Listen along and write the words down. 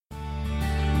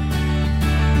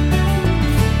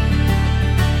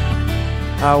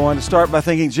I want to start by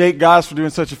thanking Jake Goss for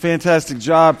doing such a fantastic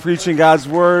job preaching God's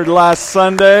Word last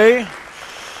Sunday.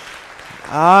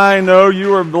 I know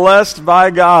you were blessed by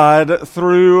God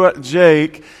through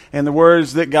Jake and the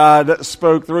words that God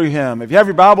spoke through him. If you have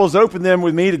your Bibles, open them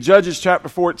with me to Judges chapter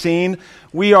 14.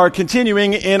 We are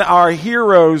continuing in our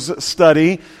heroes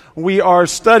study. We are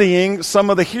studying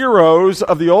some of the heroes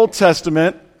of the Old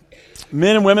Testament,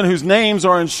 men and women whose names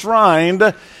are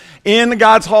enshrined in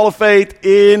God's Hall of Faith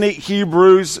in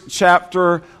Hebrews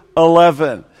chapter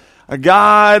 11.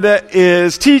 God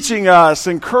is teaching us,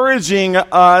 encouraging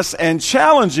us, and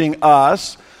challenging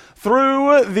us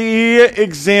through the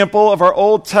example of our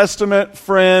Old Testament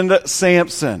friend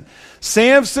Samson.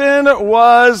 Samson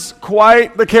was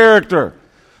quite the character.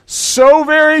 So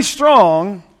very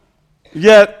strong,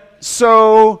 yet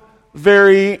so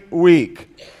very weak.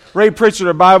 Ray Pritchard,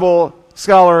 a Bible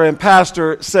scholar and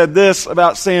pastor, said this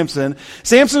about Samson.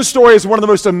 Samson's story is one of the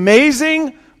most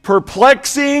amazing,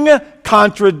 perplexing,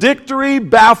 contradictory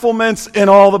bafflements in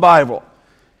all the Bible.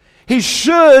 He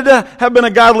should have been a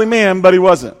godly man, but he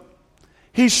wasn't.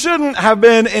 He shouldn't have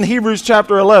been in Hebrews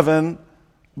chapter 11,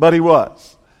 but he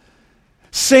was.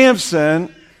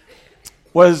 Samson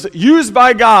was used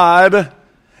by God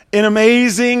in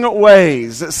amazing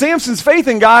ways. Samson's faith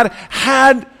in God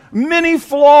had many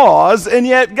flaws, and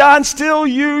yet God still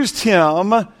used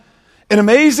him in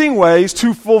amazing ways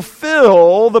to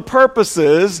fulfill the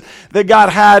purposes that God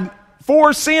had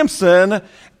for Samson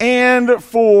and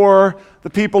for the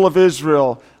people of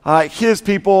Israel, his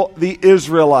people, the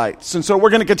Israelites. And so we're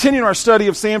going to continue our study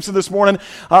of Samson this morning.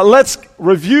 Let's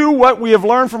review what we have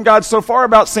learned from God so far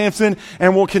about Samson,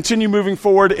 and we'll continue moving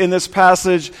forward in this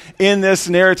passage, in this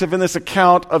narrative, in this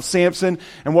account of Samson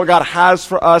and what God has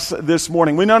for us this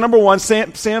morning. We know, number one,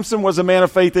 Samson was a man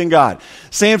of faith in God.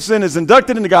 Samson is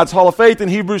inducted into God's Hall of Faith in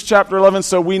Hebrews chapter 11,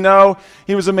 so we know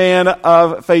he was a man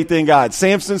of faith in God.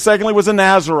 Samson, secondly, was a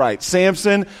Nazirite.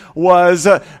 Samson was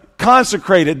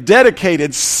consecrated,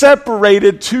 dedicated,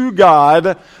 separated to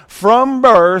God from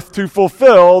birth to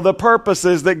fulfill the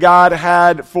purposes that God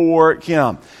had for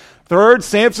him. Third,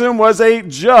 Samson was a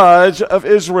judge of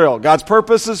Israel. God's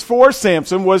purposes for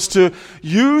Samson was to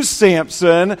use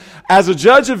Samson as a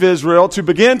judge of Israel to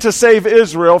begin to save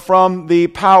Israel from the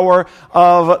power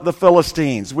of the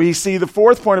Philistines. We see the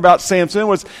fourth point about Samson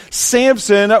was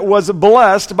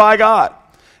blessed by God.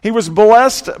 He was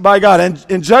blessed by God. And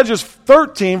in Judges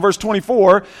 13, verse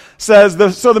 24,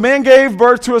 says, So the man gave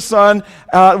birth to a son,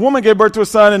 the woman gave birth to a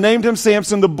son and named him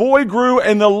Samson. The boy grew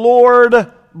and the Lord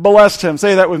blessed him.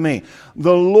 Say that with me.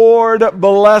 The Lord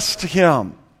blessed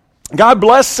him. God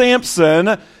blessed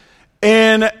Samson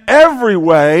in every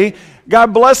way.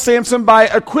 God blessed Samson by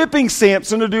equipping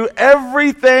Samson to do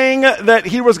everything that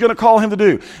he was going to call him to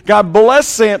do. God blessed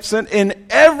Samson in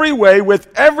every way with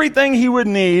everything he would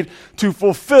need to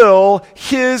fulfill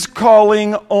his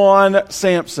calling on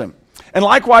Samson. And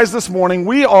likewise this morning,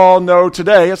 we all know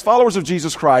today, as followers of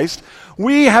Jesus Christ,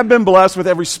 we have been blessed with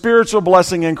every spiritual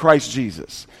blessing in Christ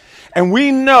Jesus. And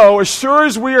we know, as sure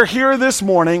as we are here this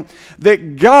morning,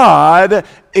 that God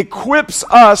equips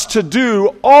us to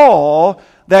do all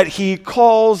that he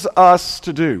calls us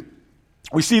to do.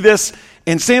 We see this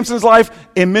in Samson's life,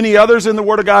 in many others in the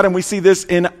Word of God, and we see this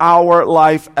in our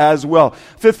life as well.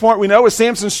 Fifth point we know is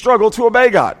Samson struggled to obey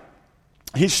God.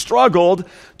 He struggled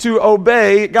to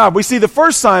obey God. We see the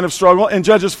first sign of struggle in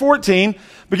Judges 14,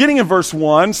 beginning in verse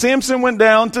 1. Samson went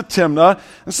down to Timnah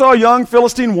and saw a young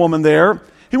Philistine woman there.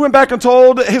 He went back and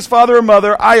told his father and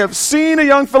mother, I have seen a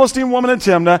young Philistine woman in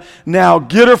Timnah. Now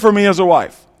get her for me as a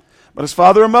wife. But his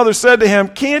father and mother said to him,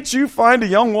 Can't you find a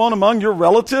young one among your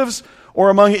relatives or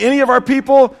among any of our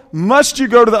people? Must you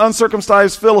go to the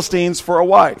uncircumcised Philistines for a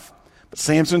wife? But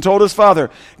Samson told his father,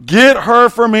 Get her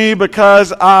for me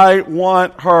because I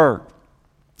want her.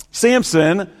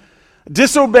 Samson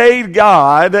disobeyed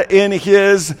God in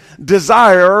his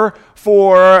desire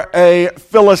for a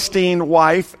Philistine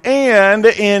wife and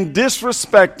in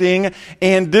disrespecting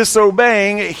and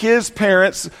disobeying his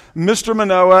parents, Mr.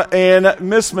 Manoah and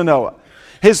Miss Manoah.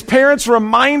 His parents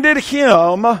reminded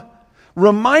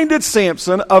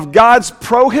Samson of God's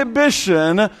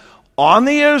prohibition on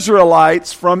the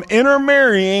Israelites from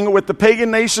intermarrying with the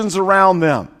pagan nations around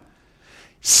them.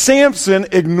 Samson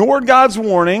ignored God's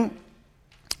warning,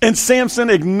 and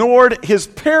Samson ignored his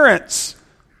parents'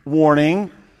 warning,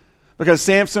 because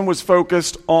Samson was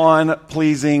focused on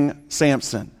pleasing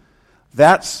Samson.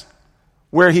 That's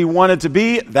where he wanted to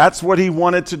be. That's what he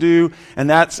wanted to do. And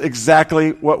that's exactly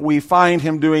what we find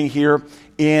him doing here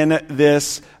in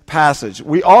this passage.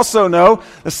 We also know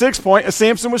the sixth point is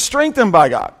Samson was strengthened by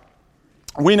God.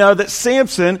 We know that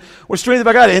Samson was strengthened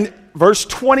by God. And verse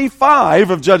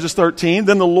 25 of Judges 13,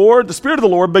 then the Spirit of the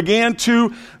Lord began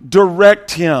to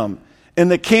direct him in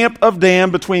the camp of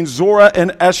Dan between Zorah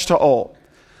and Eshtaol.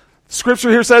 Scripture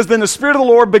here says, then the Spirit of the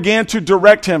Lord began to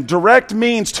direct him. Direct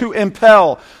means to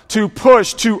impel, to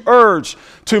push, to urge,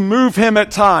 to move him at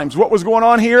times. What was going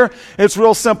on here? It's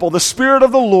real simple. The Spirit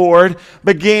of the Lord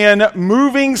began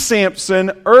moving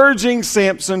Samson, urging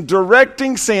Samson,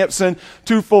 directing Samson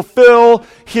to fulfill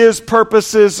his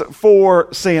purposes for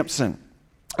Samson.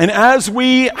 And as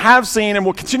we have seen and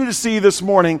will continue to see this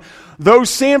morning, though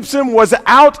Samson was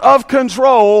out of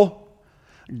control,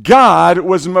 God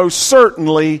was most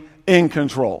certainly in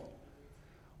control.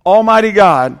 Almighty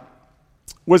God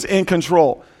was in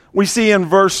control. We see in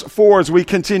verse 4 as we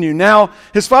continue. Now,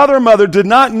 his father and mother did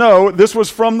not know this was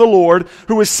from the Lord,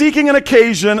 who was seeking an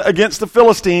occasion against the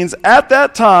Philistines. At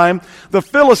that time, the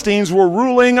Philistines were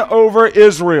ruling over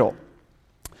Israel.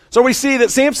 So we see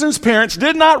that Samson's parents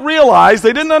did not realize,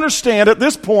 they didn't understand at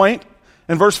this point,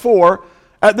 in verse 4,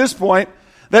 at this point,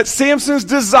 that Samson's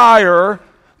desire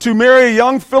to marry a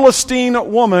young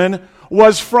Philistine woman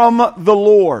was from the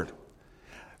Lord.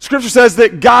 Scripture says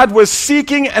that God was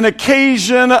seeking an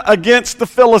occasion against the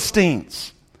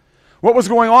Philistines. What was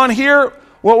going on here?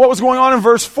 Well, what was going on in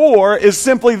verse 4 is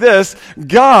simply this.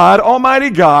 God, Almighty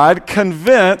God,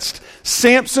 convinced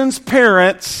Samson's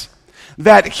parents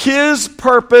that his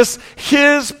purpose,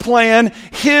 his plan,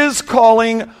 his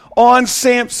calling on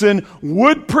Samson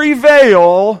would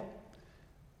prevail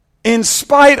in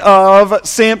spite of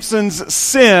Samson's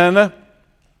sin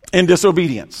and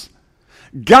disobedience.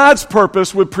 God's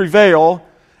purpose would prevail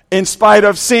in spite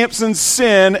of Samson's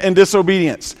sin and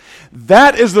disobedience.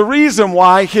 That is the reason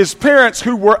why his parents,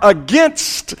 who were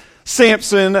against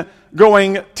Samson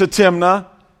going to Timnah,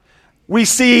 we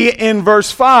see in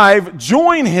verse 5,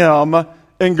 join him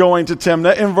in going to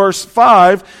Timnah. In verse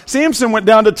 5, Samson went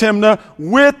down to Timnah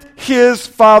with his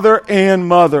father and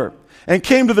mother and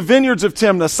came to the vineyards of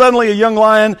Timnah. Suddenly a young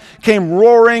lion came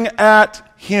roaring at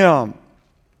him.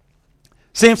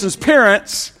 Samson's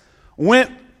parents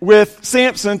went with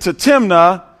Samson to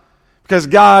Timnah because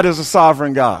God is a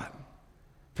sovereign God.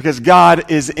 Because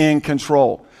God is in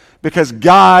control. Because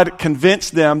God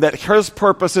convinced them that his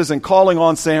purposes in calling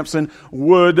on Samson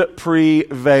would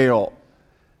prevail.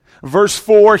 Verse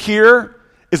 4 here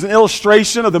is an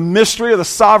illustration of the mystery of the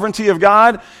sovereignty of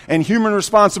God and human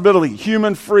responsibility,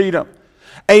 human freedom.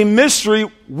 A mystery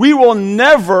we will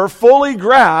never fully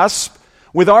grasp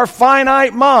with our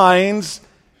finite minds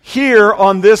here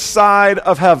on this side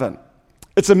of heaven.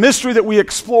 It's a mystery that we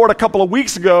explored a couple of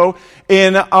weeks ago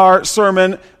in our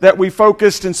sermon that we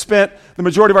focused and spent the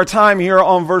majority of our time here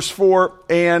on verse 4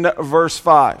 and verse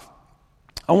 5.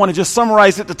 I want to just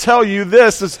summarize it to tell you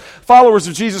this, as followers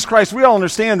of Jesus Christ, we all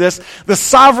understand this. The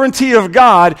sovereignty of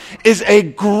God is a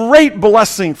great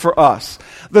blessing for us.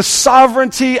 The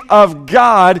sovereignty of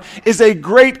God is a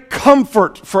great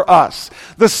comfort for us.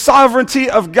 The sovereignty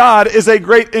of God is a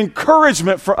great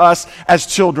encouragement for us as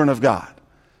children of God.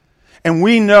 And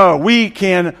we know we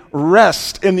can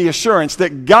rest in the assurance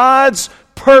that God's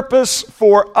purpose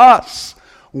for us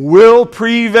will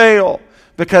prevail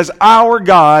because our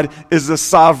God is the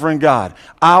sovereign God.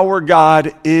 Our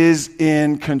God is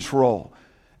in control.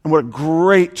 And what a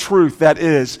great truth that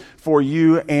is for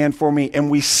you and for me.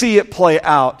 And we see it play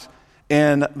out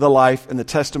in the life and the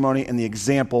testimony and the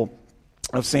example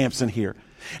of Samson here.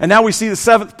 And now we see the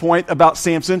seventh point about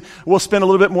Samson. We'll spend a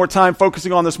little bit more time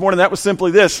focusing on this morning. That was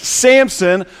simply this.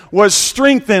 Samson was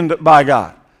strengthened by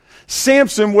God.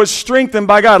 Samson was strengthened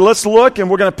by God. Let's look, and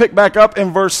we're going to pick back up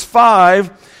in verse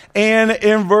 5 and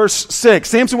in verse 6.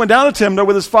 Samson went down to Timnah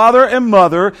with his father and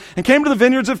mother and came to the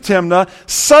vineyards of Timnah.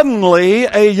 Suddenly,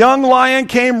 a young lion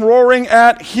came roaring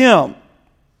at him.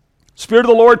 The Spirit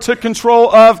of the Lord took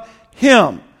control of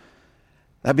him,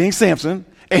 that being Samson,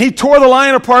 and he tore the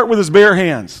lion apart with his bare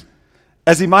hands,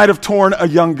 as he might have torn a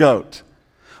young goat.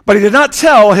 But he did not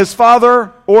tell his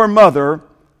father or mother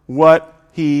what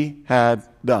he had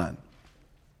done.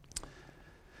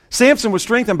 Samson was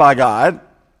strengthened by God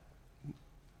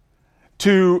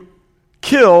to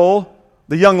kill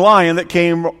the young lion that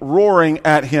came roaring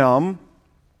at him,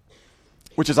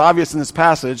 which is obvious in this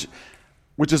passage,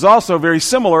 which is also very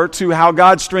similar to how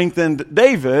God strengthened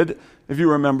David, if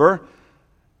you remember.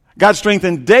 God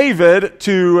strengthened David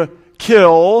to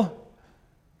kill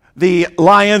the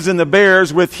lions and the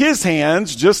bears with his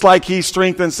hands, just like he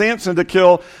strengthened Samson to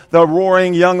kill the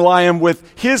roaring young lion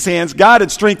with his hands. God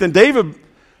had strengthened David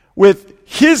with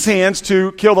his hands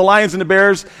to kill the lions and the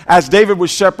bears as David was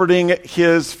shepherding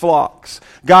his flocks.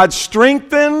 God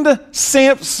strengthened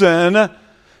Samson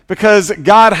because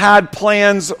God had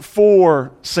plans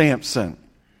for Samson.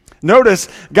 Notice,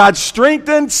 God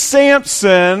strengthened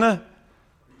Samson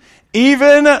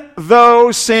even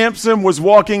though Samson was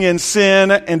walking in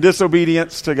sin and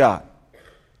disobedience to God.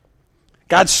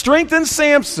 God strengthened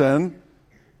Samson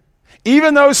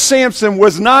even though Samson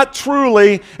was not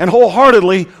truly and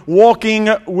wholeheartedly walking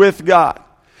with God.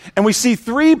 And we see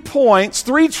 3 points,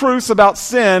 3 truths about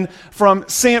sin from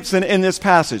Samson in this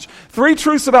passage. 3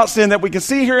 truths about sin that we can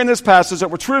see here in this passage that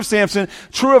were true of Samson,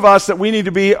 true of us, that we need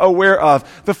to be aware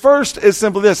of. The first is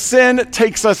simply this: sin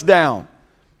takes us down.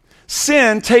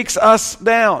 Sin takes us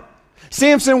down.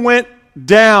 Samson went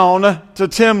down to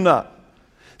Timnah.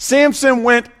 Samson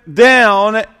went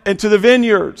down into the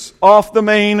vineyards off the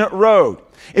main road.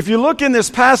 If you look in this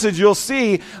passage, you'll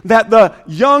see that the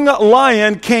young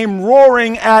lion came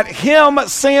roaring at him,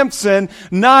 Samson,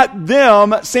 not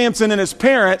them, Samson and his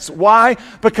parents. Why?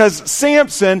 Because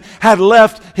Samson had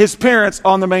left his parents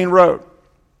on the main road.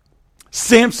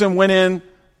 Samson went in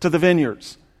to the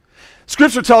vineyards.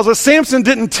 Scripture tells us Samson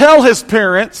didn't tell his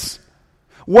parents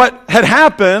what had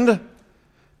happened,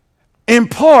 in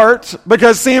part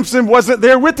because Samson wasn't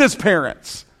there with his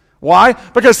parents. Why?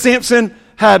 Because Samson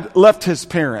had left his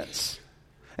parents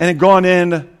and had gone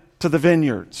in to the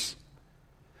vineyards.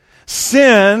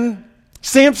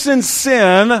 Samson's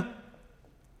sin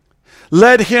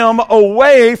led him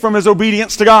away from his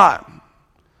obedience to God.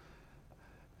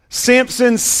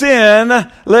 Samson's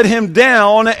sin led him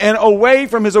down and away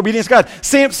from his obedience to God.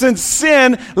 Samson's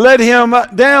sin led him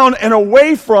down and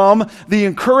away from the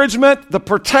encouragement, the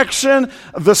protection,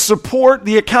 the support,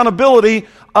 the accountability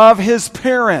of his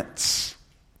parents.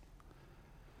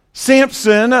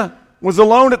 Samson was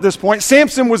alone at this point.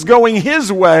 Samson was going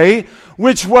his way,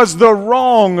 which was the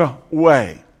wrong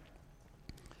way.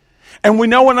 And we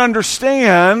know and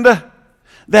understand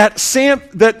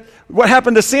that what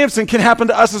happened to Samson can happen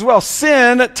to us as well.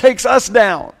 Sin takes us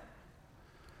down.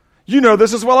 You know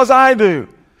this as well as I do.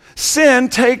 Sin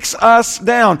takes us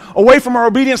down, away from our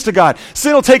obedience to God.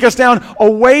 Sin will take us down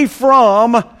away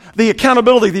from the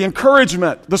accountability, the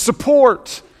encouragement, the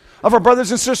support of our brothers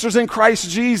and sisters in Christ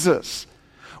Jesus.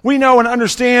 We know and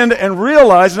understand and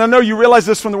realize, and I know you realize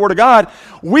this from the Word of God,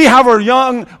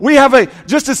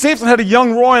 just as Samson had a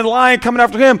young roaring lion coming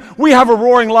after him, we have a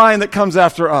roaring lion that comes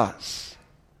after us.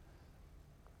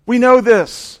 We know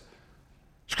this.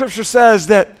 Scripture says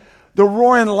that the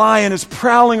roaring lion is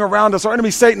prowling around us. Our enemy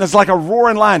Satan is like a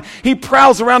roaring lion. He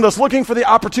prowls around us looking for the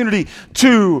opportunity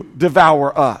to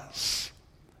devour us.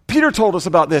 Peter told us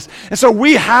about this. And so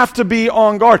we have to be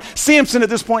on guard. Samson at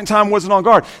this point in time wasn't on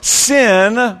guard.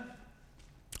 Sin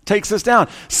takes us down.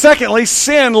 Secondly,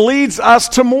 sin leads us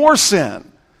to more sin.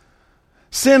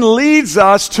 Sin leads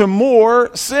us to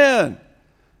more sin.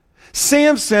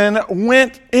 Samson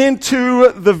went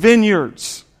into the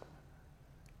vineyards,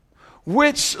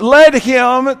 which led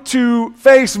him to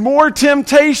face more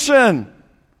temptation.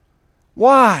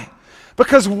 Why?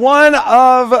 Because one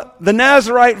of the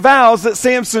Nazirite vows that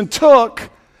Samson took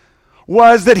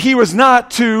was that he was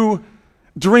not to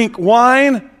drink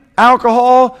wine,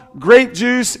 alcohol, grape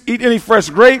juice, eat any fresh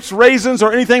grapes, raisins,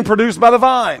 or anything produced by the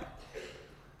vine.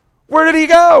 Where did he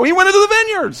go? He went into the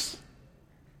vineyards.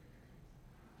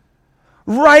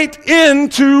 Right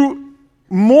into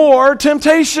more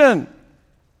temptation.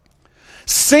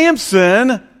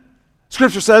 Samson,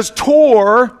 Scripture says,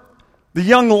 tore the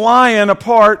young lion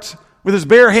apart with his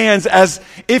bare hands as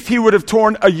if he would have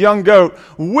torn a young goat,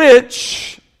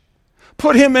 which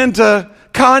put him into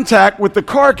contact with the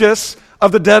carcass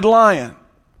of the dead lion.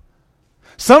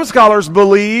 Some scholars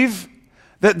believe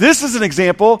that this is an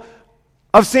example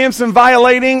of Samson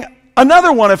violating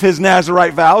another one of his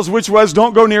Nazirite vows, which was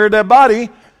don't go near a dead body,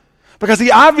 because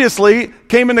he obviously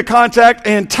came into contact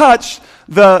and touched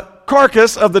the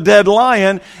carcass of the dead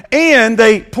lion, and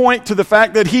they point to the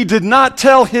fact that he did not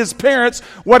tell his parents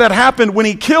what had happened when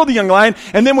he killed the young lion,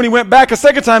 and then when he went back a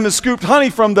second time and scooped honey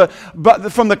from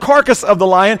the carcass of the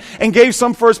lion and gave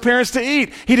some for his parents to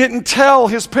eat. He didn't tell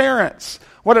his parents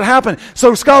what had happened.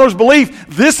 So scholars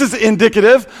believe this is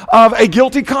indicative of a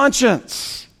guilty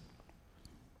conscience.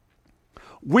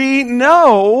 We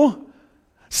know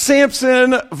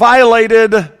Samson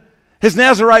violated his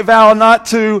Nazirite vow not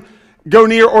to go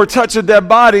near or touch a dead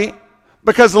body,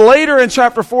 because later in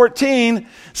chapter 14,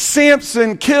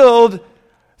 Samson killed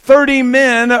 30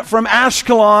 men from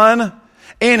Ashkelon,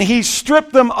 and he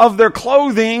stripped them of their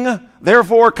clothing,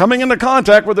 therefore coming into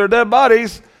contact with their dead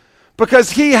bodies, because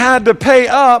he had to pay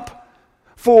up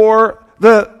for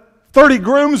the 30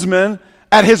 groomsmen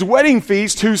at his wedding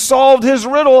feast who solved his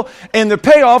riddle, and the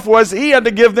payoff was he had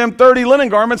to give them 30 linen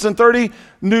garments and 30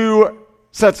 new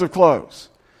sets of clothes.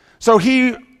 So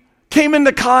he came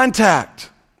into contact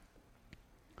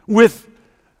with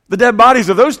the dead bodies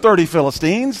of those 30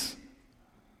 Philistines?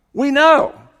 We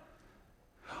know.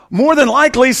 More than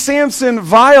likely, Samson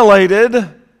violated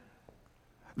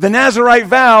the Nazirite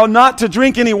vow not to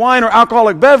drink any wine or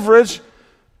alcoholic beverage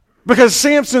because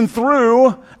Samson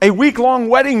threw a week-long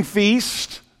wedding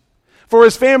feast for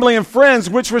his family and friends,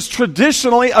 which was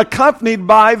traditionally accompanied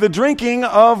by the drinking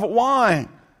of wine.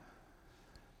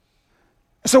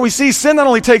 So we see sin not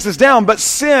only takes us down, but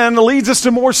sin leads us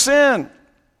to more sin.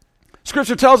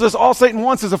 Scripture tells us all Satan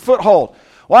wants is a foothold.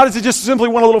 Why does he just simply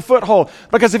want a little foothold?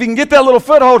 Because if he can get that little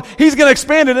foothold, he's going to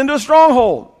expand it into a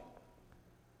stronghold.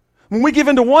 When we give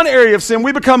into one area of sin,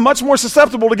 we become much more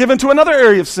susceptible to give into another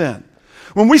area of sin.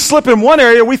 When we slip in one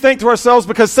area, we think to ourselves,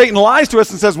 because Satan lies to us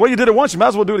and says, well, you did it once, you might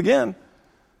as well do it again.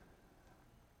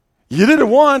 You did it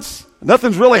once,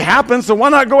 nothing's really happened, so why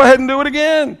not go ahead and do it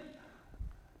again?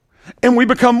 And we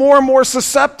become more and more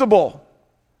susceptible.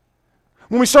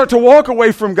 When we start to walk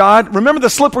away from God, remember the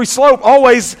slippery slope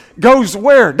always goes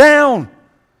where? Down.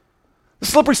 The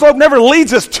slippery slope never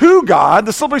leads us to God.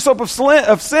 The slippery slope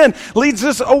of sin leads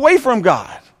us away from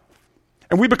God.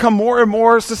 And we become more and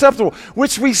more susceptible,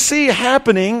 which we see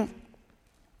happening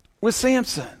with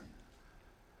Samson.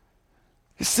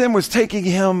 His sin was taking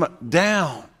him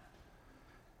down.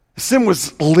 His sin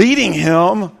was leading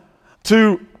him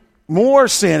to more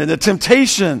sin and the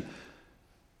temptation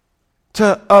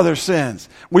to other sins.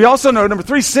 We also know, number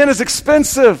 3, sin is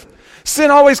expensive. Sin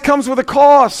always comes with a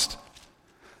cost.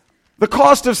 The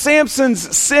cost of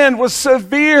Samson's sin was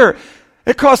severe.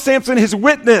 It cost Samson his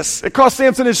witness. It cost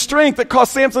Samson his strength. It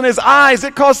cost Samson his eyes.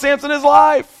 It cost Samson his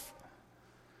life.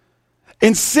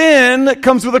 And sin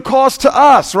comes with a cost to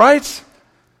us, right?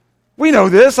 We know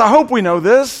this. I hope we know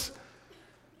this.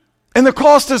 And the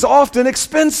cost is often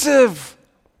expensive.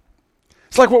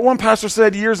 It's like what one pastor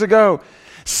said years ago.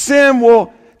 Sin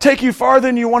will take you farther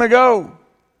than you want to go.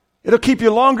 It'll keep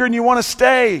you longer than you want to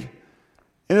stay.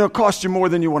 And it'll cost you more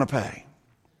than you want to pay.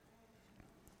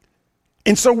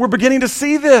 And so we're beginning to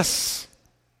see this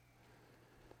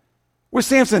with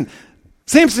Samson.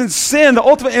 Samson's sin, the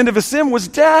ultimate end of his sin, was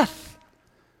death.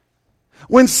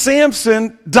 When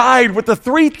Samson died with the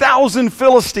 3,000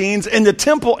 Philistines in the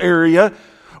temple area,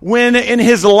 when in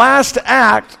his last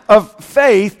act of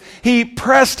faith, he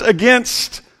pressed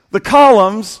against the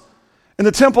columns in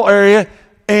the temple area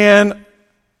and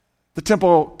the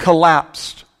temple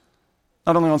collapsed.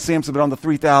 Not only on Samson, but on the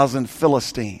 3,000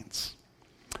 Philistines.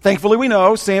 Thankfully, we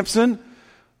know Samson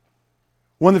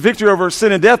won the victory over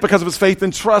sin and death because of his faith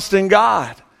and trust in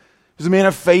God. He was a man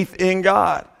of faith in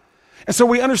God. And so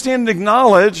we understand and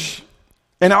acknowledge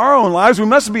in our own lives, we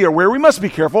must be aware, we must be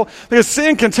careful, because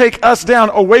sin can take us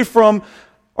down away from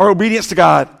our obedience to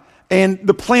God and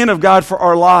the plan of God for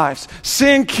our lives.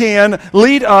 Sin can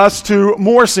lead us to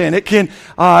more sin. It can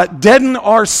deaden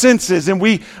our senses, and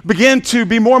we begin to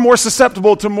be more and more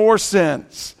susceptible to more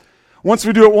sins. Once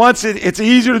we do it once, it's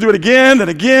easier to do it again and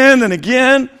again and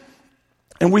again.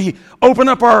 And we open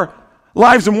up our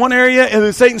lives in one area, and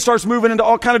then Satan starts moving into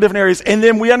all kinds of different areas. And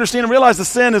then we understand and realize the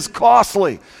sin is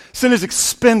costly. Sin is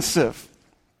expensive.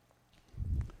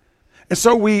 And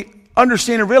so we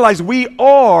understand and realize we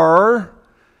are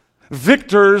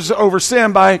victors over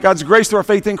sin by God's grace through our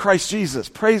faith in Christ Jesus.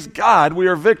 Praise God, we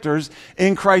are victors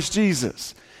in Christ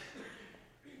Jesus.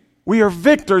 We are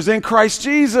victors in Christ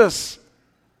Jesus.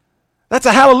 That's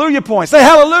a hallelujah point. Say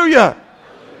hallelujah.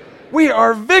 We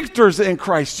are victors in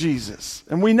Christ Jesus.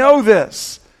 And we know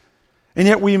this. And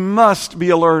yet we must be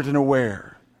alert and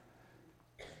aware.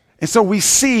 And so we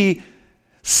see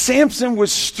Samson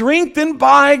was strengthened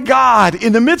by God.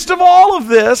 In the midst of all of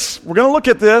this, we're going to look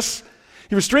at this.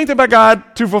 He was strengthened by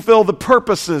God to fulfill the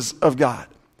purposes of God.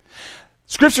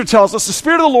 Scripture tells us the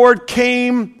Spirit of the Lord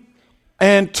came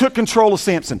and took control of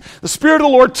Samson. The Spirit of the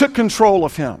Lord took control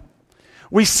of him.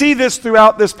 We see this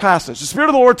throughout this passage. The Spirit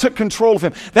of the Lord took control of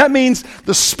him. That means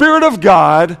the Spirit of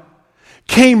God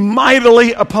came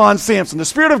mightily upon Samson. The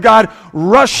Spirit of God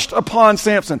rushed upon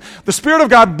Samson. The Spirit of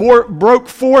God broke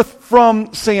forth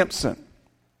from Samson.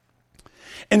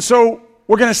 And so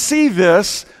we're going to see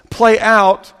this play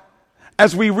out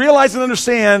as we realize and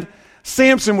understand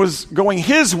Samson was going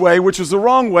his way, which was the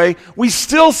wrong way. We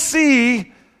still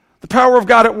see the power of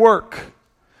God at work.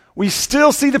 We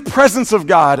still see the presence of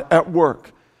God at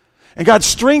work. And God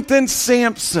strengthened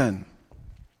Samson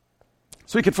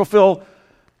so he could fulfill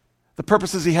the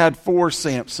purposes he had for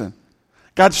Samson.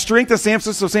 God strengthened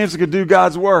Samson so Samson could do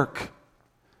God's work.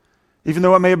 Even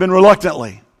though it may have been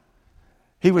reluctantly,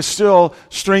 he was still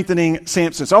strengthening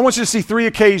Samson. So I want you to see 3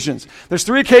 occasions. There's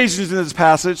 3 occasions in this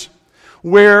passage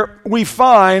where we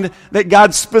find that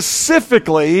God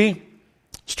specifically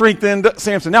strengthened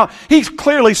Samson. Now, he's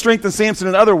clearly strengthened Samson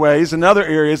in other ways, in other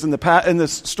areas in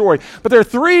this story. But there are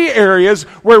three areas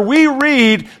where we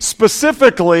read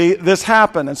specifically this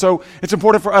happen. And so it's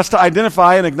important for us to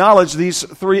identify and acknowledge these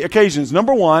three occasions.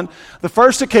 Number one, the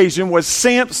first occasion was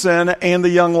Samson and the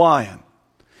young lion.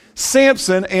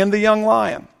 Samson and the young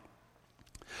lion.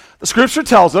 The scripture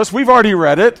tells us, we've already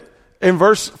read it in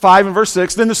verse 5 and verse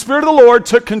 6, then the Spirit of the Lord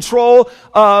took control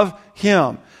of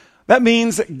him. That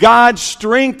means God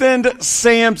strengthened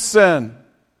Samson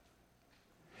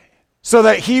so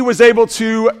that he was able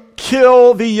to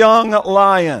kill the young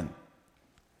lion.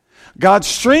 God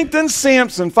strengthened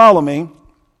Samson, follow me,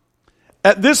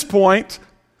 at this point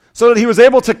so that he was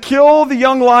able to kill the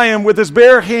young lion with his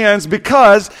bare hands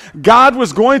because God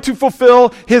was going to fulfill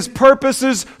his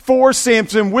purposes for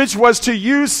Samson, which was to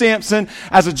use Samson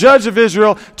as a judge of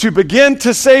Israel to begin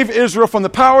to save Israel from the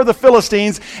power of the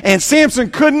Philistines. And Samson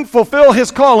couldn't fulfill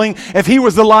his calling if he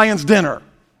was the lion's dinner.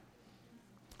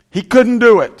 He couldn't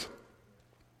do it.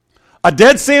 A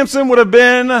dead Samson would have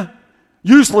been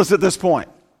useless at this point.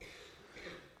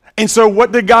 And so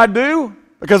what did God do?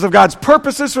 Because of God's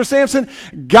purposes for Samson,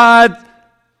 God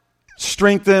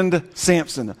strengthened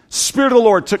Samson. The Spirit of the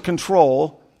Lord took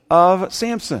control of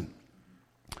Samson.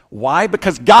 Why?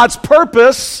 Because God's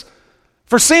purpose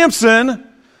for Samson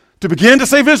to begin to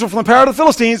save Israel from the power of the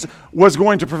Philistines was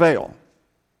going to prevail.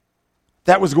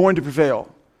 That was going to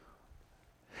prevail.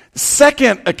 The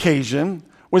second occasion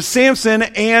was Samson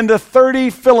and the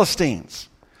 30 Philistines.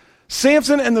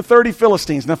 Samson and the 30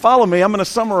 Philistines. Now follow me. I'm going to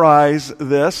summarize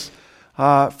this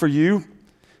for you.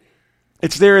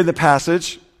 It's there in the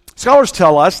passage. Scholars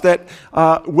tell us that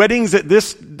weddings at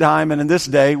this time and in this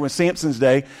day, with Samson's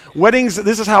day,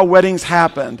 this is how weddings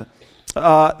happened.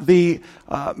 The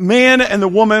man and the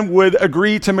woman would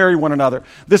agree to marry one another.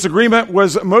 This agreement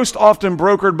was most often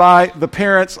brokered by the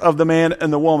parents of the man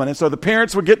and the woman. And so the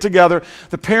parents would get together.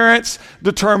 The parents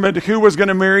determined who was going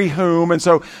to marry whom. And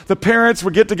so the parents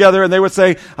would get together and they would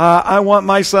say, I want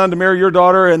my son to marry your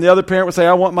daughter. And the other parent would say,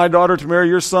 I want my daughter to marry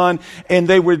your son. And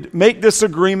they would make this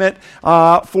agreement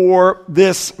for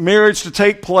this marriage to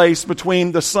take place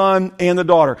between the son and the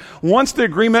daughter. Once the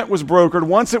agreement was brokered,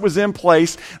 once it was in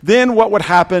place, then what would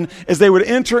happen is they would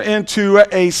enter into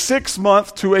a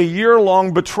 6-month to a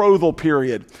year-long betrothal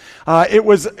period.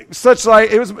 It's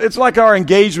like our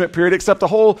engagement period, except a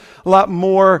whole lot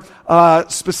more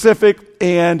specific,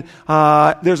 and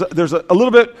there's a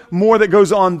little bit more that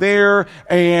goes on there,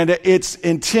 and it's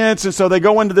intense, and so they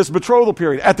go into this betrothal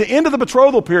period. At the end of the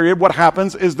betrothal period, what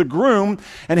happens is the groom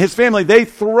and his family, they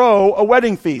throw a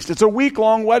wedding feast. It's a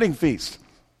week-long wedding feast.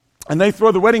 And they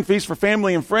throw the wedding feast for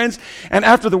family and friends. And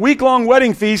after the week-long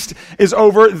wedding feast is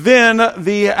over, then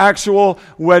the actual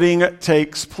wedding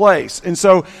takes place. And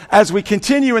so as we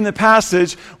continue in the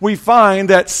passage, we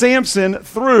find that Samson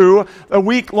threw a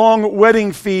week-long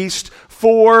wedding feast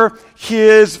for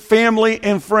his family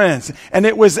and friends. And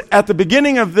it was at the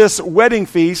beginning of this wedding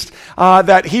feast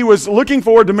that he was looking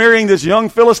forward to marrying this young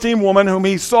Philistine woman whom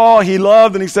he saw, he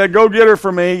loved, and he said, go get her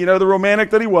for me, the romantic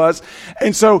that he was.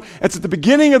 And so it's at the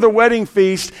beginning of the wedding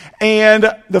feast,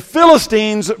 and the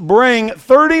Philistines bring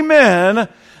 30 men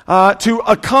to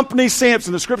accompany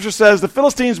Samson. The scripture says the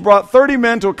Philistines brought 30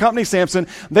 men to accompany Samson.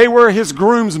 They were his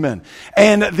groomsmen.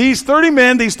 And these 30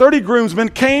 men, these 30 groomsmen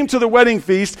came to the wedding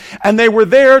feast, and they were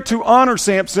there to honor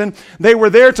Samson. They were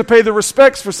there to pay the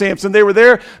respects for Samson. They were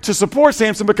there to support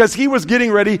Samson because he was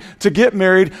getting ready to get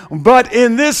married. But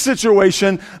in this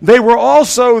situation, they were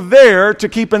also there to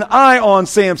keep an eye on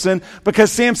Samson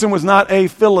because Samson was not a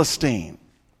Philistine.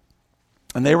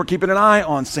 And they were keeping an eye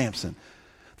on Samson.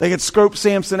 They had scoped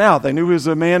Samson out. They knew he was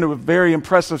a man of very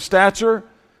impressive stature.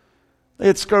 They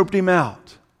had scoped him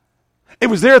out.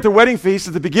 It was there at the wedding feast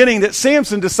at the beginning that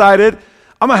Samson decided,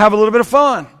 I'm going to have a little bit of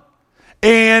fun.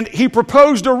 And he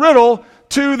proposed a riddle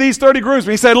to these 30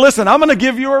 groomsmen. He said, listen, I'm going to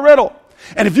give you a riddle.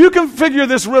 And if you can figure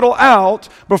this riddle out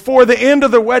before the end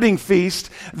of the wedding feast,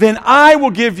 then I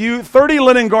will give you 30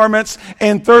 linen garments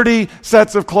and 30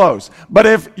 sets of clothes. But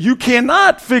if you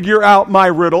cannot figure out my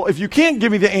riddle, if you can't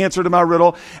give me the answer to my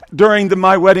riddle during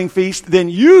my wedding feast, then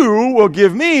you will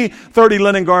give me 30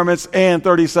 linen garments and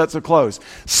 30 sets of clothes.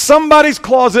 Somebody's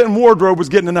closet and wardrobe was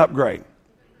getting an upgrade.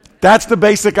 That's the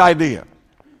basic idea.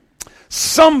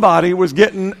 Somebody was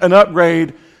getting an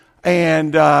upgrade,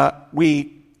 and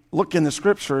we look in the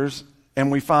scriptures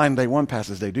and we find day 1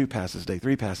 passes, day 2 passes, day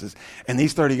 3 passes, and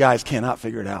these 30 guys cannot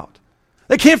figure it out.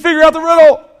 They can't figure out the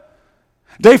riddle.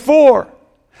 Day 4,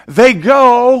 they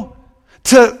go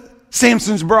to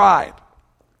Samson's bride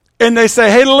and they say,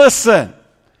 hey, listen,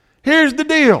 here's the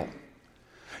deal.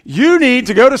 You need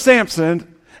to go to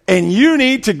Samson And you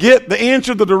need to get the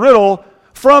answer to the riddle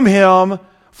from him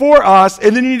for us,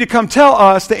 and then you need to come tell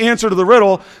us the answer to the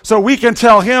riddle so we can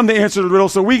tell him the answer to the riddle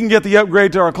so we can get the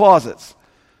upgrade to our closets.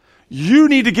 You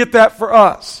need to get that for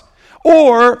us.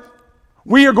 Or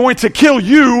we are going to kill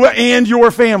you and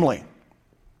your family.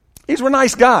 These were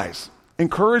nice guys,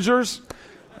 encouragers,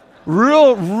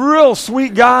 real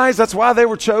sweet guys. That's why they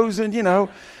were chosen,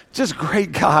 just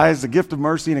great guys, the gift of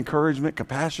mercy and encouragement,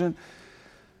 compassion.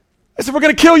 They said, we're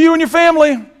going to kill you and your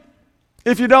family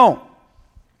if you don't.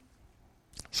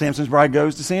 Samson's bride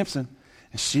goes to Samson,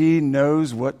 and she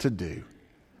knows what to do.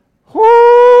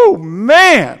 Whoo,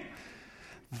 man!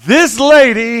 This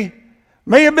lady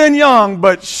may have been young,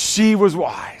 but she was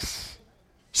wise.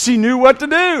 She knew what to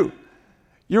do.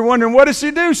 You're wondering, what did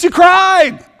she do? She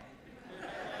cried.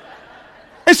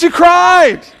 And she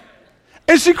cried.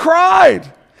 And she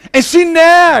cried. And she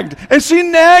nagged. And she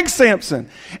nagged Samson.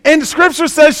 And the scripture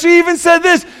says, she even said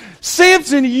this,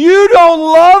 Samson, you don't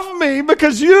love me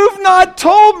because you've not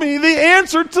told me the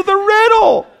answer to the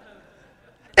riddle.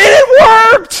 And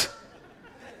it worked.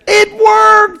 It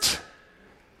worked.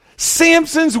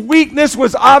 Samson's weakness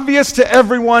was obvious to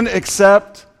everyone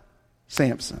except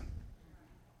Samson.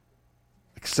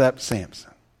 Except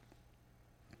Samson.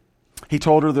 He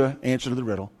told her the answer to the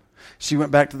riddle. She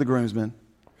went back to the groomsmen,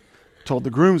 told the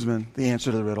groomsmen the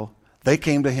answer to the riddle. They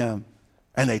came to him,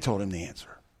 and they told him the answer.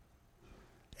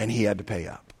 And he had to pay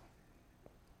up.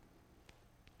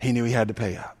 He knew he had to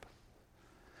pay up.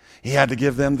 He had to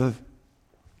give them the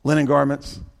linen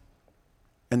garments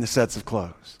and the sets of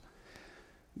clothes.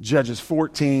 Judges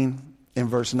 14 and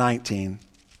verse 19.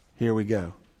 Here we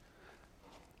go.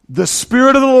 The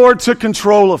Spirit of the Lord took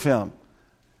control of him.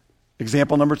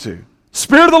 Example number 2.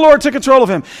 Spirit of the Lord took control of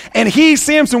him. And he,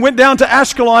 Samson, went down to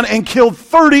Ashkelon and killed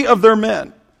 30 of their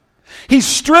men. He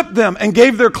stripped them and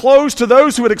gave their clothes to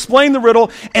those who had explained the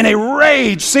riddle. In a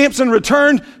rage, Samson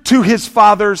returned to his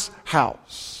father's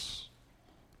house.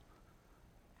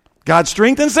 God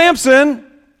strengthened Samson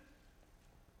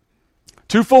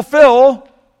to fulfill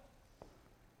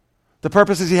the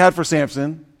purposes he had for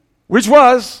Samson, which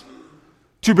was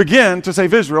to begin to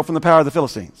save Israel from the power of the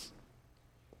Philistines.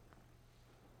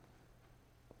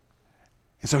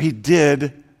 And so he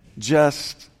did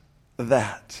just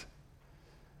that.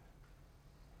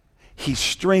 He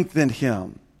strengthened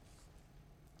him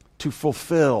to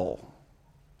fulfill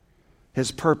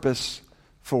his purpose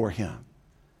for him.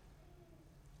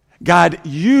 God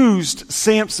used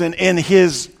Samson in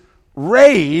his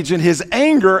rage and his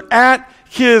anger at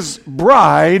his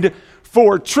bride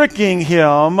for tricking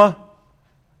him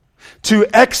to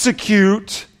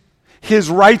execute his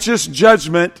righteous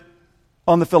judgment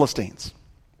on the Philistines.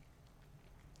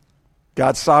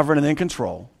 God's sovereign and in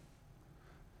control.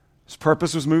 His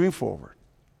purpose was moving forward.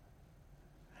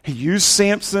 He used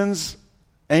Samson's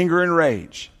anger and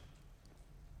rage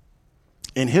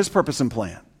in his purpose and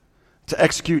plan to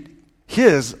execute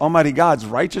his, Almighty God's,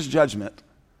 righteous judgment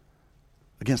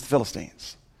against the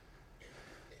Philistines.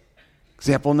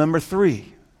 Example number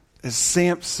 3 is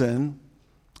Samson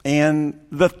and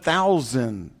the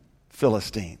 1,000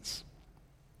 Philistines.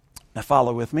 Now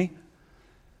follow with me.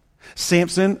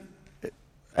 Samson,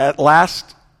 at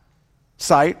last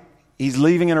sight, he's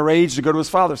leaving in a rage to go to his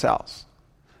father's house.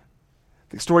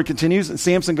 The story continues, and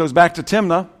Samson goes back to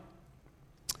Timnah.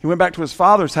 He went back to his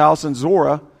father's house in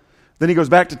Zorah. Then he goes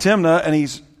back to Timnah, and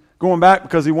he's going back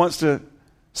because he wants to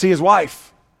see his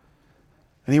wife.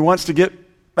 And he wants to get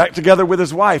back together with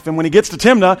his wife. And when he gets to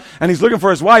Timnah, and he's looking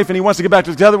for his wife, and he wants to get back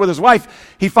together with his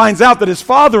wife, he finds out that his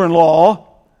father-in-law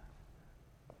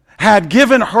had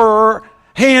given her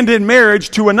hand in marriage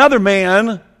to another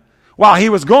man while he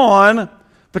was gone,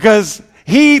 because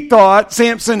he thought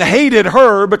Samson hated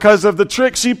her because of the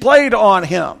trick she played on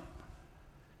him.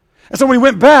 And so when he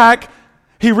went back,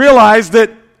 he realized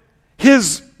that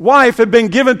his wife had been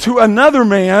given to another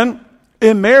man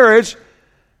in marriage,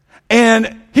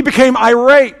 and he became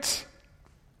irate.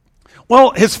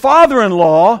 Well, his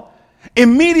father-in-law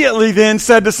immediately then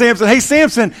said to Samson, "Hey,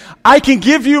 Samson, I can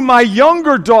give you my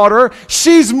younger daughter.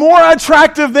 She's more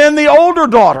attractive than the older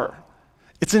daughter."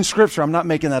 It's in Scripture. I'm not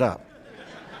making that up.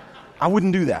 I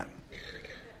wouldn't do that.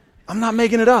 I'm not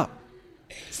making it up.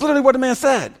 It's literally what the man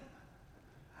said.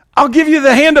 I'll give you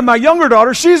the hand of my younger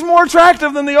daughter. She's more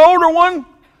attractive than the older one.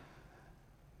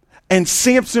 And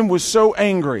Samson was so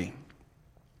angry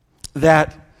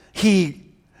that he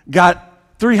got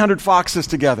 300 foxes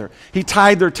together. He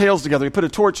tied their tails together. He put a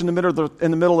torch in the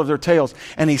middle of their tails,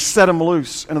 and he set them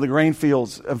loose into the grain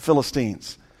fields of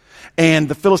Philistines. And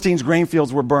the Philistines' grain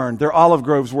fields were burned. Their olive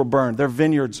groves were burned. Their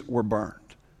vineyards were burned.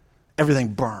 Everything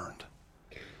burned.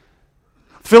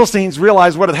 Philistines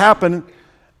realized what had happened,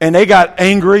 and they got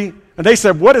angry, and they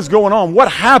said, what is going on?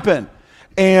 What happened?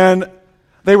 And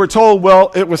they were told,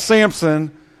 well, it was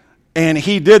Samson, and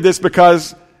he did this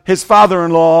because his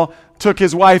father-in-law took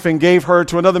his wife and gave her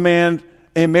to another man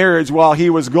in marriage while he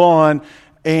was gone,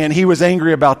 and he was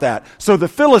angry about that. So the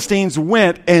Philistines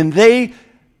went, and they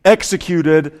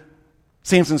executed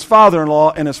Samson's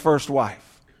father-in-law and his first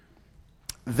wife.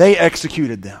 They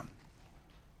executed them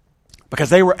because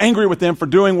they were angry with them for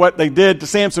doing what they did to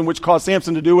Samson, which caused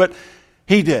Samson to do what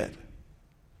he did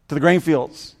to the grain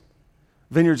fields,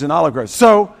 vineyards, and olive groves.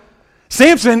 So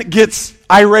Samson gets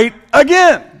irate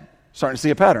again. Starting to see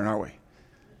a pattern, aren't we?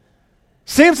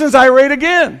 Samson's irate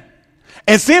again.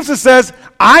 And Samson says,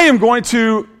 I am going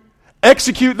to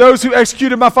execute those who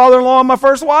executed my father-in-law and my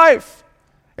first wife.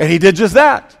 And he did just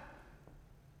that.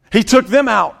 He took them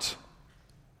out.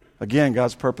 Again,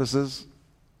 God's purposes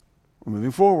were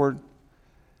moving forward.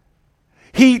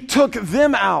 He took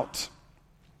them out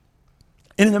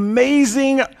in an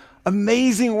amazing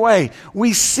way.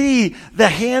 We see the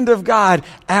hand of God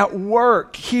at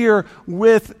work here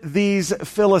with these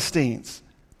Philistines.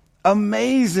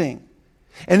 Amazing.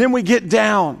 And then we get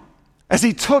down. As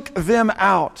he took them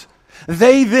out,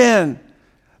 the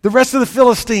rest of the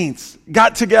Philistines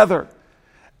got together,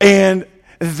 and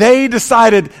they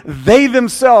decided they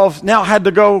themselves now had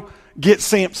to go get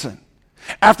Samson.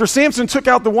 After Samson took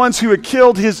out the ones who had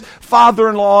killed his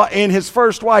father-in-law and his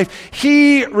first wife,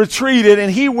 he retreated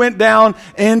and he went down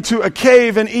into a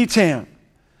cave in Etam.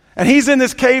 And he's in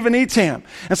this cave in Etam.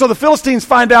 And so the Philistines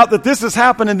find out that this has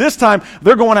happened, and this time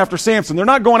they're going after Samson. They're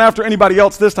not going after anybody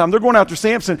else this time. They're going after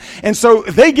Samson. And so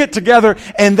they get together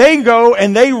and they go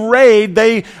and they raid.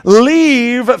 They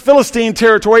leave Philistine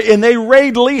territory and they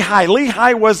raid Lehi.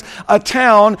 Lehi was a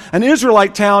town, an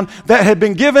Israelite town, that had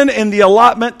been given in the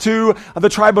allotment to the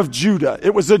tribe of Judah.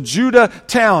 It was a Judah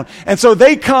town. And so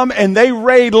they come and they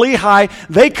raid Lehi.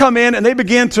 They come in and they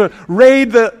begin to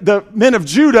raid the men of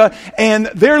Judah, and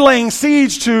they're laying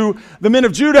siege to the men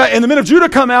of Judah, and the men of Judah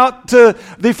come out to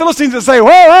the Philistines and say,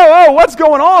 whoa, what's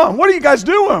going on? What are you guys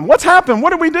doing? What's happened? What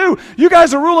did we do? You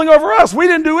guys are ruling over us. We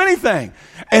didn't do anything.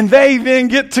 And they then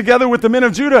get together with the men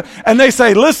of Judah and they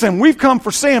say, listen, we've come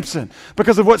for Samson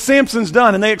because of what Samson's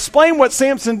done. And they explain what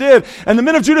Samson did. And the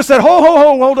men of Judah said,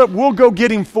 hold up, we'll go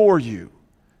get him for you.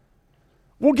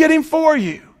 We'll get him for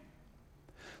you.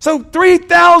 So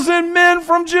 3,000 men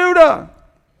from Judah.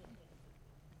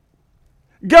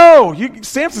 Go.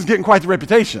 Samson's getting quite the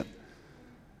reputation.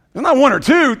 There's not one or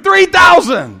two,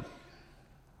 3,000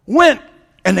 went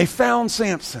and they found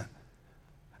Samson.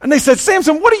 And they said,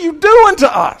 Samson, what are you doing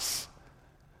to us?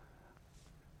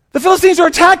 The Philistines are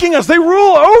attacking us. They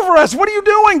rule over us. What are you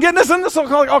doing? Getting us into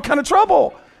all kind of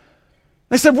trouble.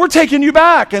 They said, we're taking you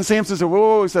back. And Samson said,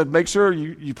 whoa. He said, make sure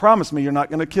you promise me you're not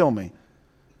going to kill me.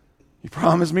 You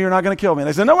promise me you're not going to kill me. And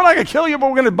they said, no, we're not going to kill you, but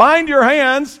we're going to bind your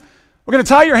hands. We're going to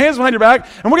tie your hands behind your back,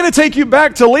 and we're going to take you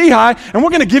back to Lehi, and we're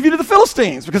going to give you to the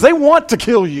Philistines because they want to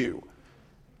kill you.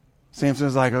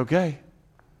 Samson's like, okay,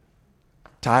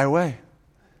 tie away.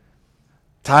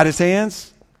 Tied his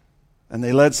hands, and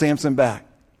they led Samson back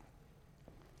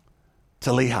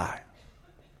to Lehi.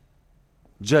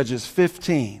 Judges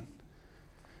 15,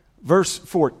 verse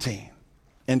 14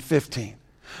 and 15.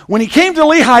 When he came to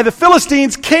Lehi, the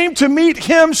Philistines came to meet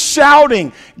him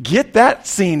shouting. Get that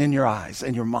scene in your eyes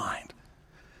and your mind.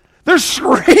 They're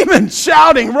screaming,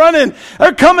 shouting, running.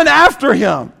 They're coming after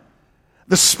him.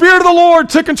 The Spirit of the Lord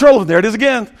took control of him. There it is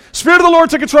again. Spirit of the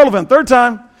Lord took control of him. Third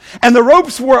time. And the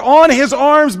ropes were on his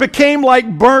arms became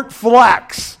like burnt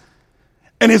flax.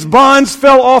 And his bonds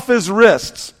fell off his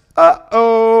wrists.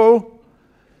 Uh-oh.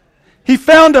 He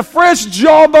found a fresh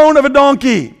jawbone of a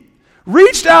donkey,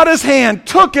 reached out his hand,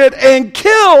 took it, and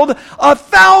killed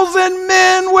 1,000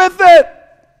 men with it.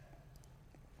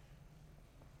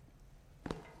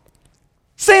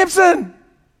 Samson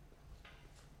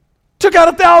took out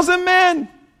 1,000 men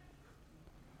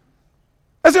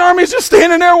as the army is just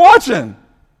standing there watching.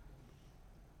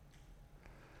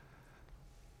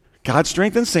 God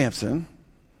strengthened Samson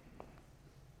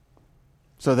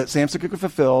so that Samson could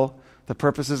fulfill the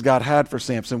purposes God had for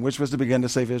Samson, which was to begin to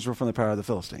save Israel from the power of the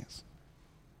Philistines.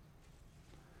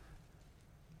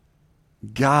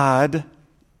 God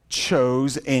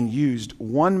chose and used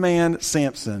one man,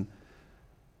 Samson,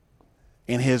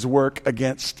 in his work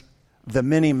against the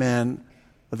many men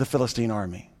of the Philistine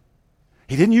army.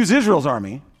 He didn't use Israel's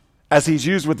army as he's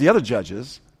used with the other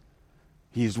judges.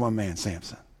 He used one man,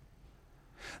 Samson.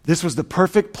 This was the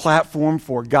perfect platform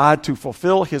for God to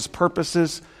fulfill his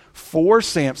purposes for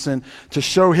Samson, to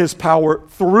show his power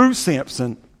through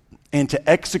Samson and to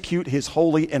execute his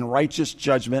holy and righteous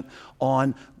judgment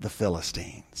on the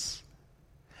Philistines.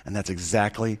 And that's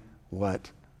exactly what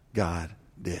God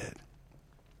did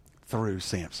through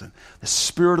Samson. The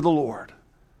Spirit of the Lord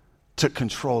took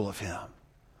control of him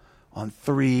on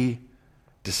 3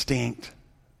 distinct,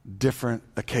 different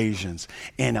occasions.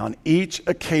 And on each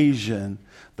occasion,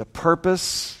 the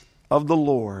purpose of the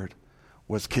Lord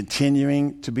was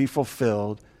continuing to be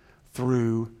fulfilled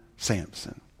through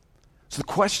Samson. So the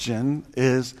question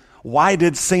is, why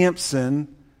did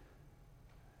Samson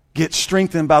get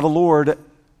strengthened by the Lord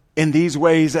in these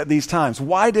ways at these times?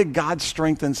 Why did God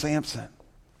strengthen Samson?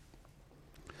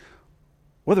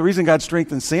 Well, the reason God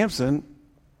strengthened Samson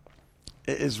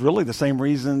is really the same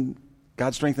reason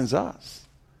God strengthens us.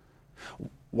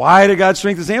 Why did God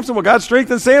strengthen Samson? Well, God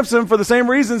strengthened Samson for the same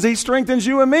reasons he strengthens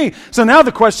you and me. So now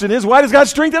the question is, why does God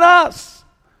strengthen us?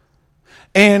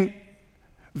 And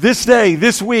this day,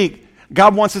 this week,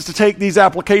 God wants us to take these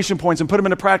application points and put them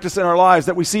into practice in our lives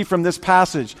that we see from this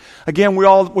passage. Again, we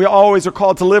always are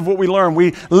called to live what we learn.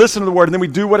 We listen to the word and then we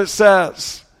do what it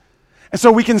says. And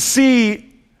so we can see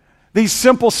these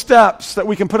simple steps that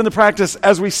we can put into practice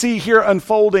as we see here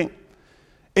unfolding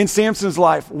in Samson's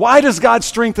life. Why does God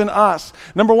strengthen us?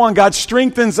 Number one, God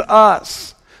strengthens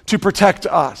us to protect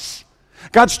us.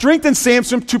 God strengthens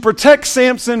Samson to protect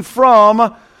Samson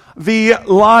from the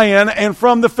lion and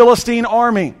from the Philistine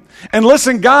army. And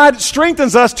listen, God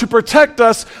strengthens us to protect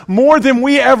us more than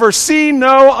we ever see,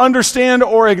 know, understand,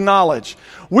 or acknowledge.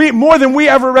 More than we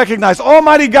ever recognize.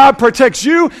 Almighty God protects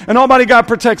you, and Almighty God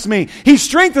protects me. He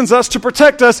strengthens us to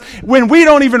protect us when we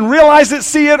don't even realize it,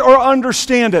 see it, or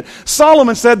understand it.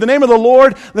 Solomon said, the name of the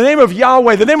Lord, the name of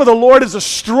Yahweh, the name of the Lord is a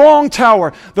strong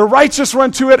tower. The righteous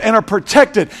run to it and are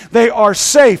protected. They are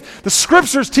safe. The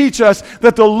scriptures teach us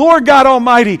that the Lord God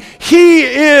Almighty, He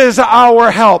is our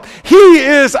help. He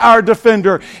is our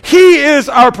defender. He is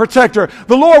our protector.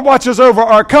 The Lord watches over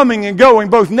our coming and going,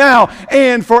 both now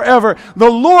and forever.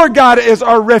 The Lord God is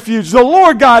our refuge. The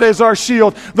Lord God is our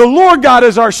shield. The Lord God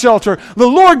is our shelter. The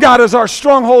Lord God is our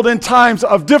stronghold in times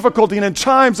of difficulty and in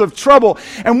times of trouble.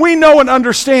 And we know and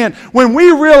understand when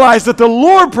we realize that the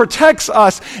Lord protects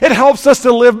us, it helps us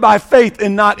to live by faith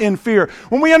and not in fear.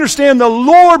 When we understand the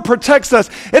Lord protects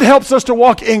us, it helps us to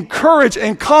walk in courage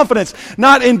and confidence,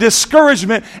 not in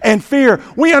discouragement and fear.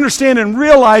 We understand and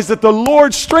realize that the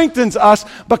Lord strengthens us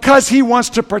because He wants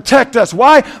to protect us.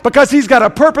 Why? Because He's got a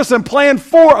purpose and plan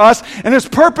for us, and His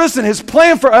purpose and His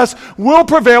plan for us will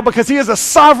prevail because He is a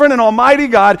sovereign and almighty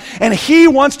God, and He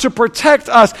wants to protect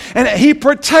us, and He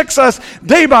protects us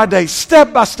day by day,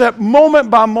 step by step, moment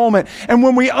by moment. And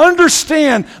when we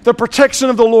understand the protection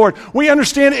of the Lord, we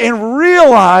understand and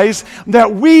realize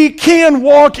that we can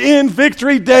walk in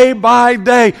victory day by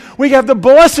day. We have the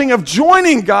blessing of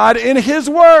joining God in His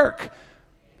work.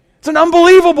 It's an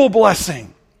unbelievable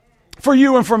blessing for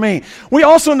you and for me. We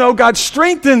also know God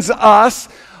strengthens us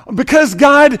because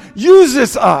God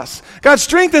uses us. God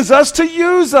strengthens us to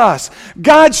use us.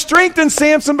 God strengthened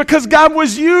Samson because God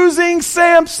was using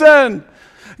Samson.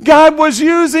 God was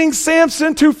using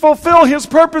Samson to fulfill His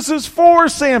purposes for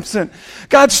Samson.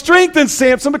 God strengthened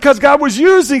Samson because God was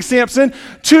using Samson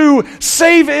to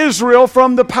save Israel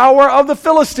from the power of the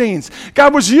Philistines.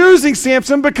 God was using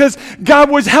Samson because God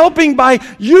was helping by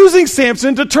using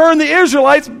Samson to turn the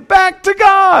Israelites back to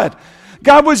God.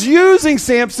 God was using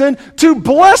Samson to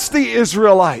bless the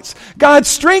Israelites. God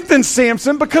strengthened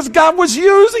Samson because God was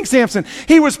using Samson.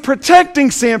 He was protecting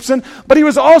Samson, but He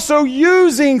was also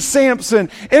using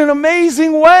Samson in an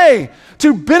amazing way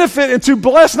to benefit and to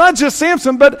bless not just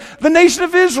Samson, but the nation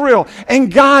of Israel.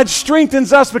 And God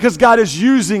strengthens us because God is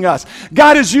using us.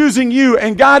 God is using you,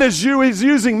 and God is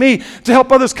using me to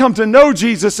help others come to know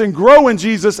Jesus and grow in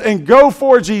Jesus and go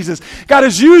for Jesus. God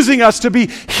is using us to be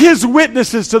His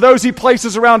witnesses to those He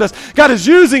places around us. God is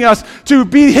using us to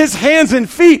be His hands and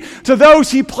feet to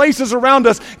those He places around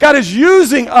us. God is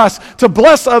using us to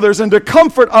bless others and to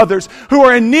comfort others who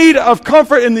are in need of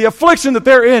comfort in the affliction that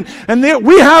they're in. And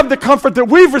we have the comfort that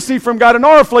we've received from God in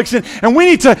our affliction, and we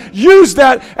need to use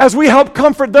that as we help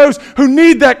comfort those who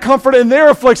need that comfort in their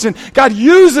affliction. God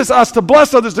uses us to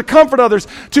bless others, to comfort others,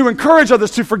 to encourage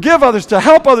others, to forgive others, to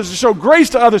help others, to show grace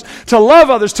to others, to love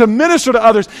others, to minister to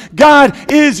others.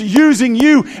 God is using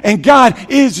you, and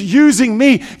God is using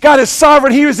me. God is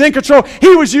sovereign. He was in control.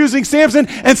 He was using Samson,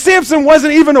 and Samson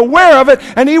wasn't even aware of it,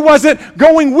 and he wasn't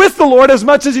going with the Lord as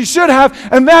much as he should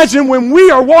have. Imagine when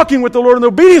we are walking with the Lord in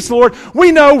obedience to the Lord,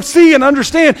 we know, see, and can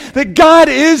understand that God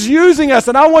is using us.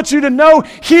 And I want you to know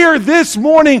here this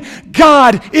morning,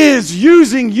 God is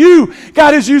using you.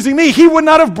 God is using me. He would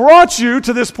not have brought you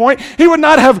to this point. He would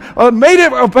not have made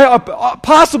it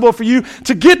possible for you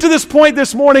to get to this point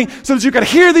this morning so that you could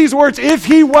hear these words if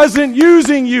He wasn't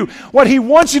using you. What He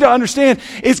wants you to understand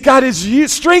is God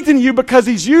is strengthening you because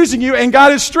He's using you, and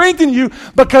God is strengthening you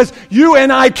because you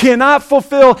and I cannot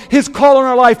fulfill His call in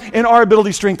our life in our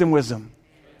ability, strength, and wisdom.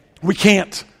 We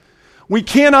can't. We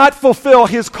cannot fulfill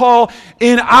His call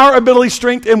in our ability,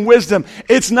 strength, and wisdom.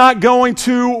 It's not going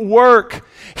to work.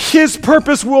 His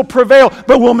purpose will prevail,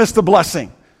 but we'll miss the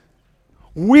blessing.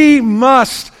 We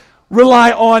must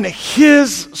rely on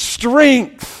His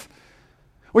strength.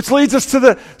 Which leads us to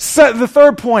the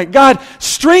third point. God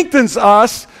strengthens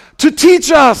us to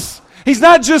teach us. He's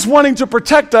not just wanting to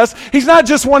protect us. He's not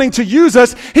just wanting to use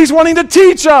us. He's wanting to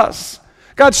teach us.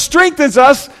 God strengthens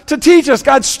us to teach us.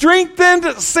 God strengthened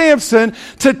Samson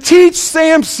to teach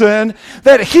Samson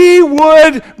that he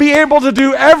would be able to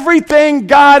do everything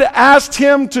God asked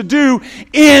him to do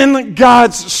in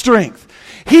God's strength.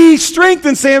 He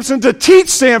strengthened Samson to teach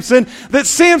Samson that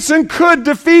Samson could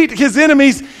defeat his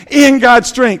enemies in God's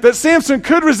strength. That Samson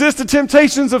could resist the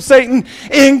temptations of Satan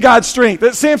in God's strength.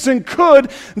 That Samson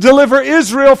could deliver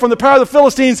Israel from the power of the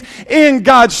Philistines in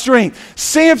God's strength.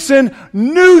 Samson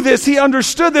knew this. He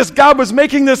understood this. God was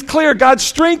making this clear. God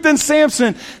strengthened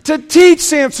Samson to teach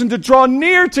Samson to draw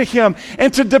near to Him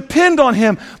and to depend on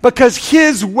Him because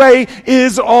His way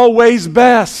is always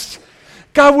best.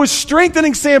 God was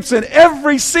strengthening Samson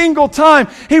every single time.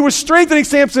 He was strengthening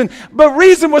Samson, but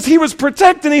reason was He was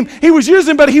protecting him. He was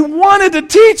using him, but He wanted to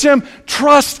teach him,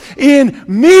 trust in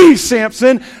me,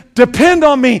 Samson. Depend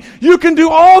on me. You can do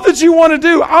all that you want to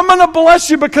do. I'm going to bless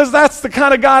you because that's the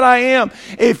kind of God I am.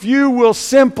 If you will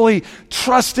simply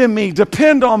trust in me,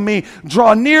 depend on me,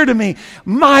 draw near to me,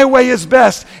 my way is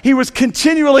best. He was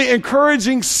continually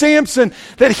encouraging Samson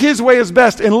that his way is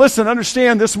best. And listen,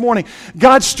 understand this morning,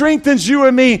 God strengthens you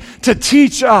and me to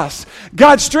teach us.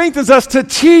 God strengthens us to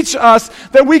teach us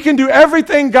that we can do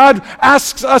everything God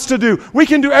asks us to do. We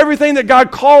can do everything that God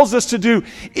calls us to do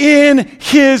in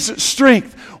His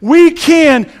strength. We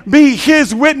can be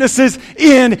His witnesses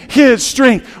in His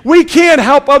strength. We can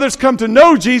help others come to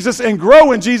know Jesus and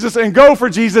grow in Jesus and go for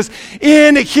Jesus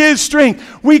in His strength.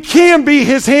 We can be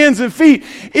His hands and feet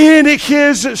in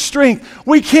His strength.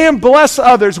 We can bless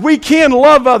others. We can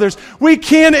love others. We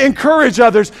can encourage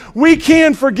others. We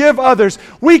can forgive others.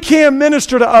 We can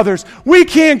minister to others. We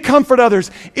can comfort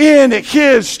others in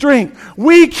His strength.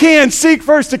 We can seek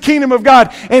first the kingdom of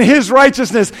God and His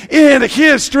righteousness in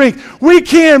His strength. We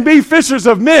can be fishers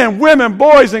of men, women,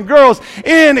 boys, and girls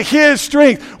in His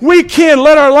strength. We can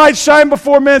let our light shine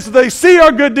before men so they see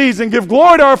our good deeds and give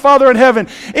glory to our Father in heaven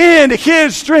in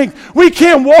His strength. We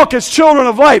can walk as children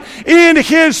of light in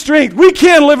His strength. We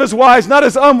can live as wise, not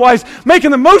as unwise,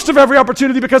 making the most of every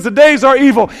opportunity because the days are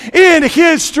evil in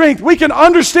His strength. We can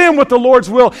understand what the Lord's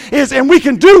will is, and we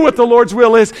can do what the Lord's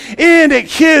will is in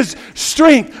His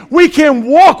strength. We can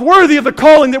walk worthy of the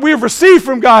calling that we have received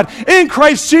from God in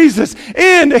Christ Jesus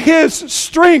in His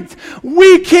strength.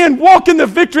 We can walk in the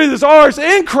victory that is ours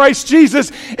in Christ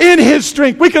Jesus in His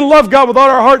strength. We can love God with all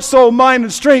our heart, soul, mind,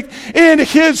 and strength in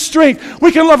His strength.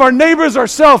 We can love our neighbors,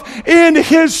 ourselves in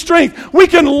His strength. We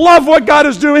can love what God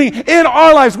is doing in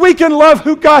our lives. We can love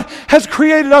who God has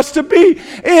created us to be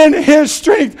in His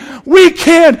strength. We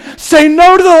can say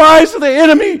no to the lies of the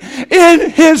enemy in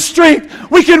His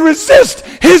strength. We can resist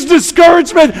his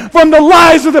discouragement from the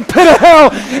lies of the pit of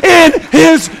hell in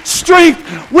His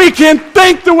strength. We can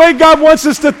think the way God wants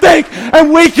us to think,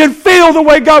 and we can feel the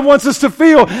way God wants us to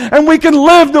feel, and we can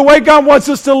live the way God wants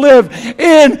us to live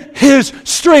in His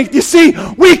strength. You see,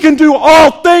 we can do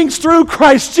all things through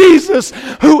Christ Jesus,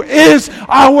 who is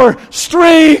our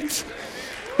strength.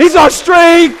 He's our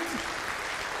strength.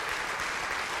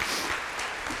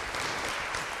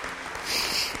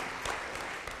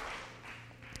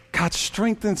 God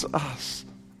strengthens us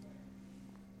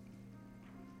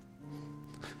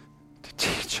to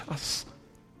teach us,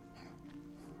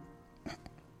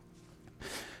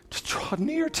 to draw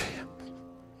near to Him,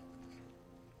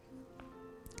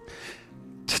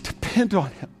 to depend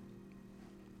on Him.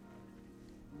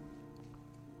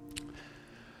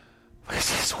 Because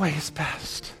His way is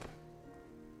best.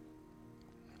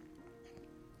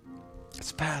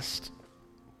 It's best.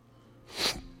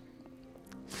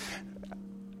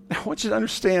 I want you to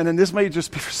understand, and this may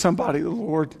just be for somebody, the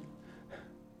Lord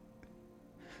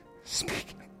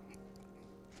speaking.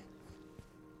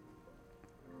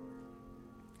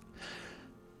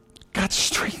 God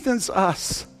strengthens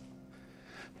us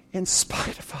in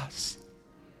spite of us.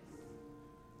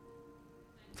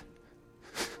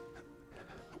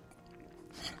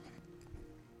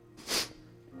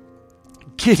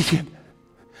 Gideon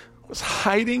was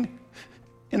hiding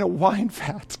in a wine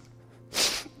vat.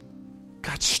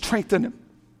 God strengthened him.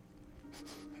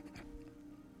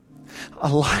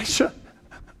 Elijah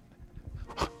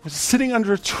was sitting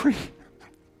under a tree.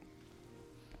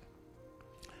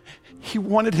 He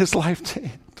wanted his life to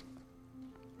end.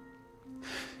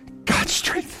 God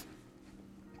strengthened.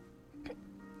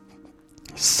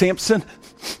 Samson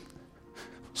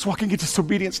was walking in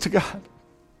disobedience to God.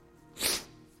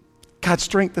 God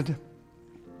strengthened him.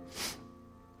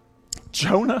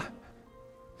 Jonah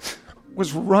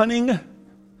was running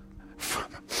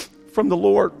from the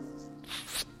Lord.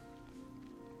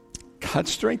 God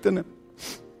strengthened him.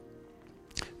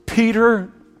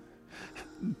 Peter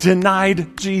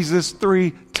denied Jesus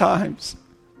 3 times.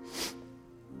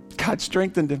 God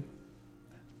strengthened him.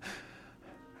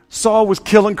 Saul was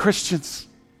killing Christians.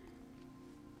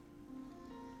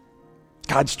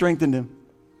 God strengthened him.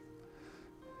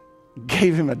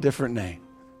 Gave him a different name.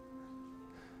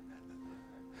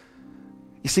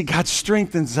 You see, God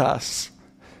strengthens us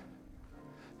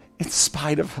in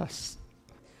spite of us.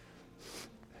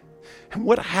 And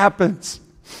what happens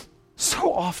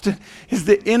so often is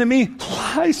the enemy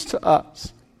lies to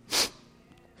us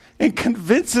and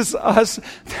convinces us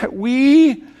that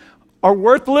we are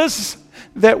worthless,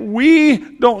 that we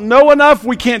don't know enough,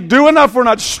 we can't do enough, we're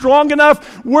not strong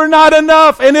enough, we're not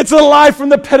enough, and it's a lie from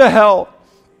the pit of hell.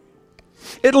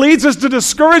 It leads us to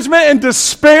discouragement and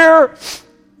despair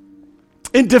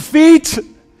and defeat.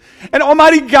 And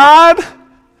Almighty God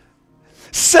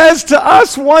says to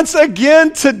us once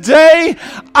again today,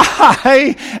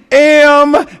 I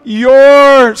am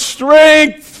your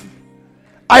strength.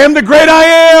 I am the great I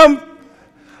am.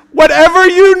 Whatever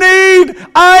you need,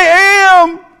 I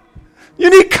am. You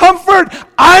need comfort.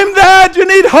 I'm that. You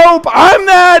need hope. I'm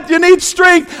that. You need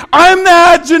strength. I'm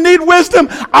that. You need wisdom.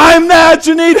 I'm that.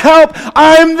 You need help.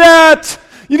 I'm that.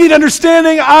 You need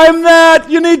understanding. I'm that.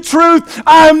 You need truth.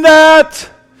 I'm that.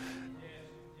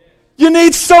 You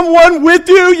need someone with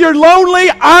you. You're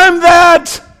lonely. I'm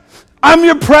that. I'm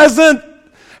your present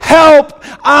help.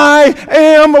 I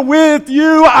am with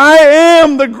you. I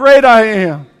am the great I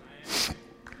am.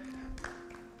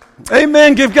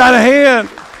 Amen. Give God a hand.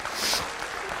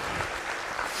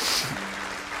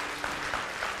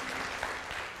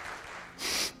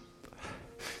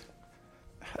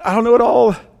 I don't know what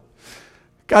all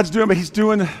God's doing, but He's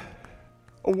doing a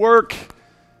work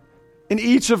in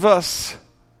each of us.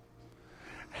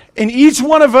 And each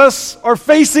one of us are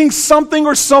facing something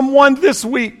or someone this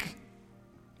week.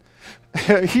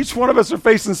 Each one of us are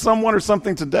facing someone or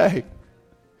something today.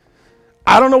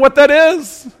 I don't know what that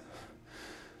is.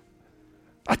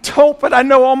 I don't, but I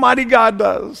know Almighty God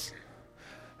does.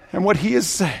 And what He is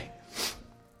saying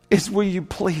is, will you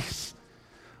please,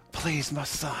 my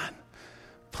son,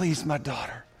 please, my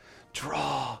daughter,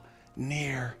 draw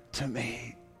near to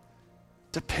me.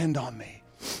 Depend on me.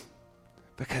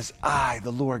 Because I,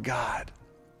 the Lord God,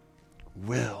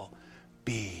 will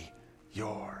be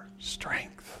your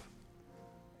strength.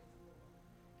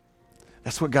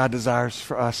 That's what God desires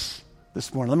for us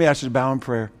this morning. Let me ask you to bow in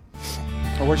prayer.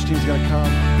 Our worship team's going to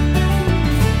come.